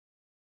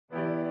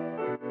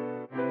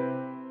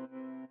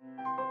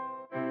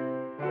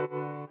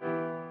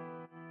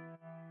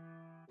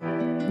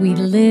We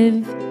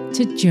live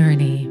to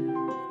journey.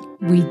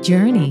 We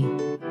journey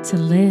to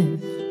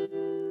live.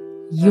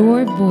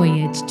 Your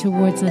voyage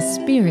towards a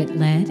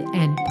spirit-led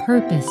and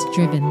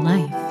purpose-driven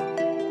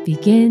life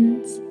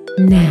begins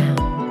now.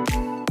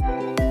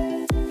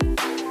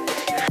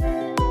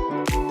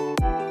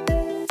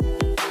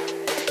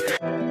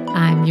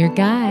 I'm your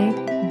guide,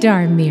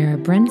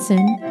 Darmira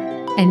Brunson,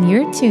 and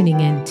you're tuning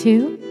in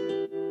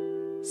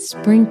to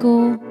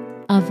Sprinkle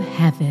of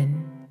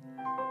Heaven,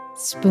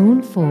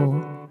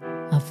 Spoonful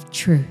of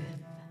Truth.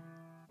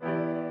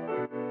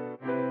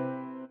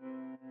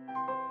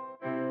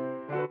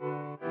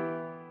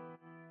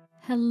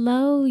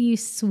 Hello, you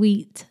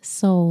sweet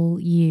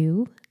soul,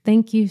 you.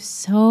 Thank you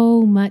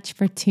so much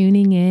for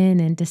tuning in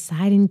and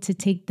deciding to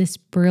take this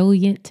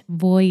brilliant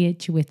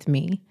voyage with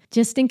me.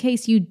 Just in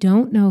case you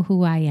don't know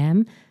who I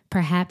am,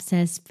 perhaps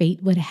as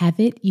fate would have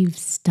it, you've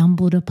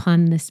stumbled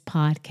upon this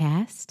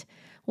podcast.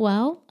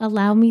 Well,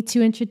 allow me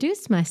to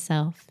introduce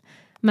myself.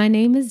 My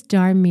name is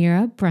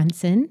Darmira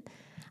Brunson.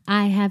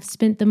 I have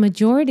spent the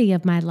majority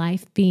of my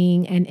life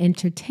being an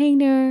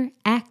entertainer,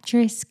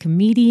 actress,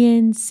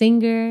 comedian,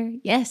 singer.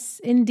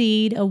 Yes,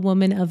 indeed, a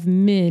woman of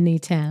many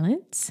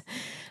talents.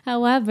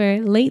 However,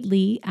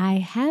 lately, I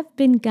have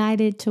been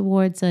guided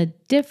towards a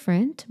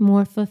different,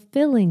 more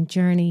fulfilling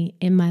journey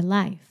in my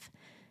life.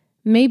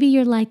 Maybe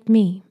you're like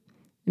me.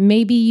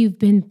 Maybe you've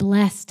been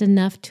blessed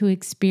enough to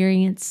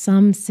experience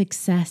some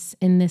success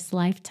in this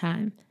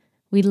lifetime.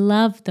 We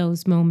love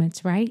those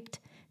moments, right?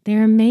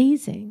 They're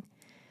amazing.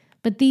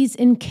 But these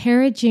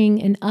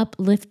encouraging and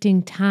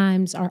uplifting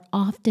times are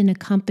often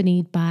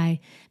accompanied by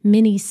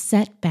many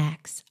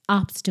setbacks,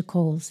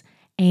 obstacles,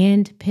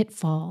 and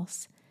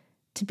pitfalls.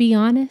 To be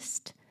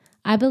honest,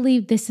 I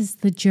believe this is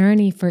the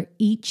journey for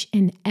each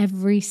and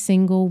every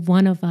single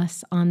one of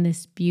us on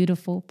this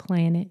beautiful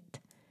planet.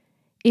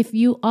 If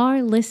you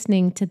are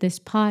listening to this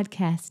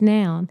podcast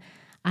now,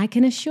 I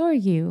can assure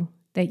you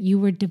that you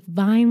were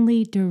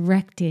divinely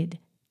directed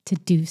to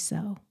do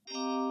so.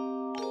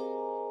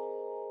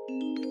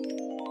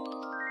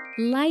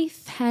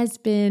 Life has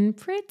been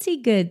pretty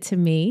good to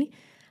me.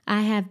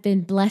 I have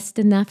been blessed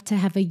enough to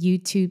have a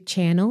YouTube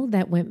channel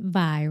that went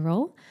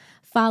viral,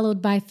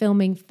 followed by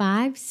filming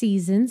 5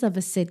 seasons of a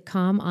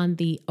sitcom on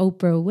the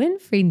Oprah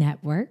Winfrey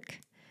Network.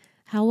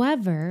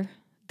 However,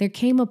 there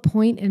came a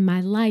point in my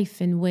life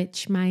in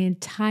which my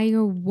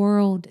entire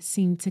world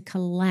seemed to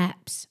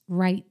collapse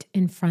right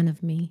in front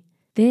of me.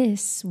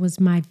 This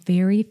was my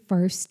very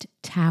first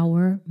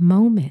tower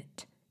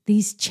moment.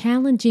 These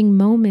challenging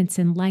moments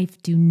in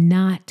life do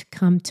not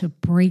come to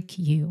break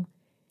you.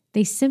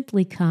 They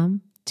simply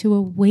come to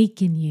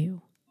awaken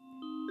you.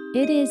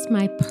 It is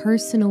my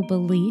personal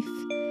belief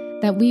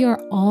that we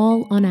are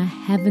all on a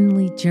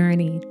heavenly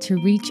journey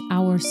to reach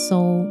our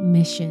soul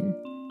mission.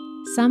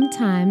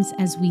 Sometimes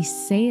as we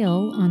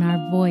sail on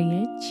our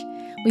voyage,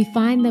 we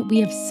find that we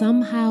have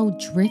somehow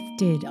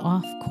drifted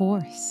off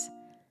course.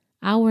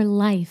 Our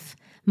life,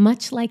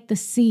 much like the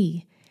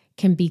sea,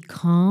 can be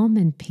calm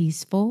and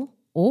peaceful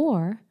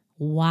or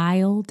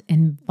wild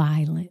and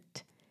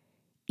violent.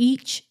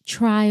 Each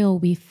trial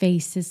we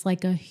face is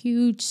like a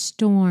huge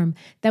storm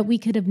that we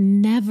could have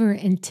never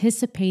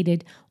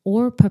anticipated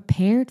or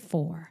prepared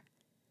for.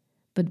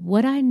 But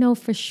what I know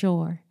for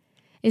sure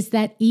is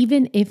that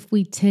even if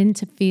we tend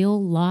to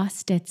feel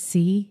lost at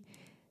sea,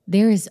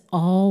 there is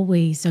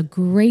always a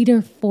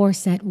greater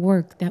force at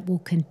work that will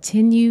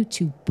continue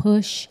to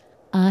push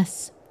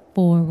us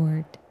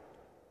forward.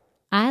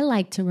 I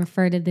like to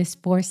refer to this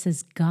force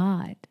as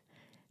God.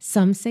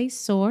 Some say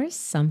source,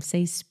 some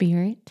say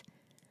spirit.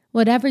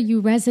 Whatever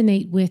you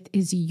resonate with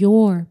is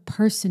your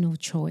personal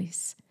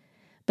choice.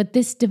 But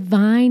this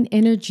divine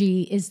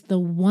energy is the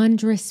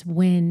wondrous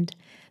wind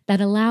that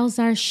allows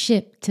our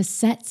ship to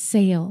set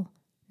sail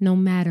no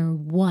matter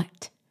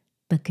what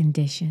the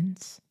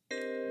conditions.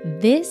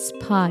 This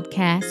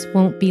podcast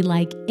won't be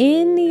like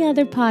any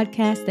other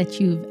podcast that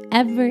you've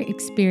ever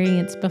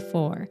experienced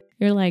before.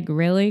 You're like,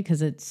 really?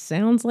 Because it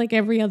sounds like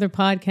every other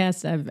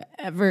podcast I've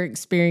ever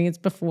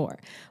experienced before.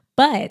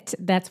 But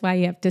that's why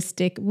you have to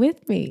stick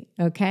with me,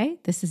 okay?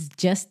 This is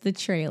just the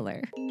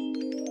trailer.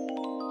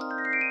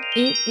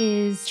 It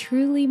is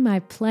truly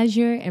my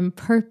pleasure and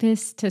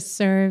purpose to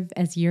serve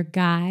as your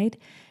guide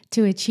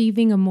to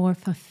achieving a more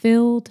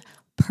fulfilled,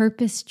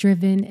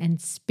 purpose-driven, and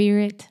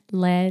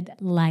spirit-led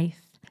life.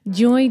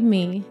 Join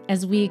me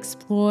as we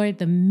explore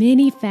the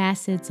many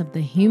facets of the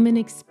human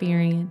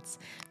experience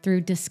through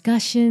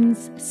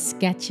discussions,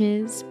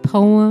 sketches,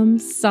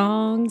 poems,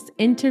 songs,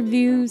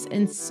 interviews,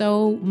 and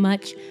so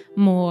much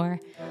more.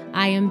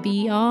 I am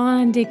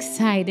beyond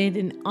excited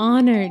and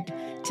honored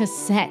to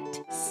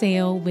set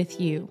sail with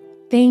you.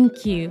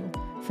 Thank you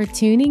for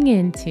tuning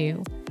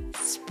into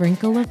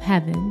Sprinkle of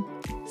Heaven,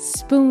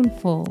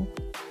 Spoonful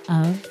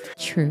of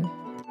Truth.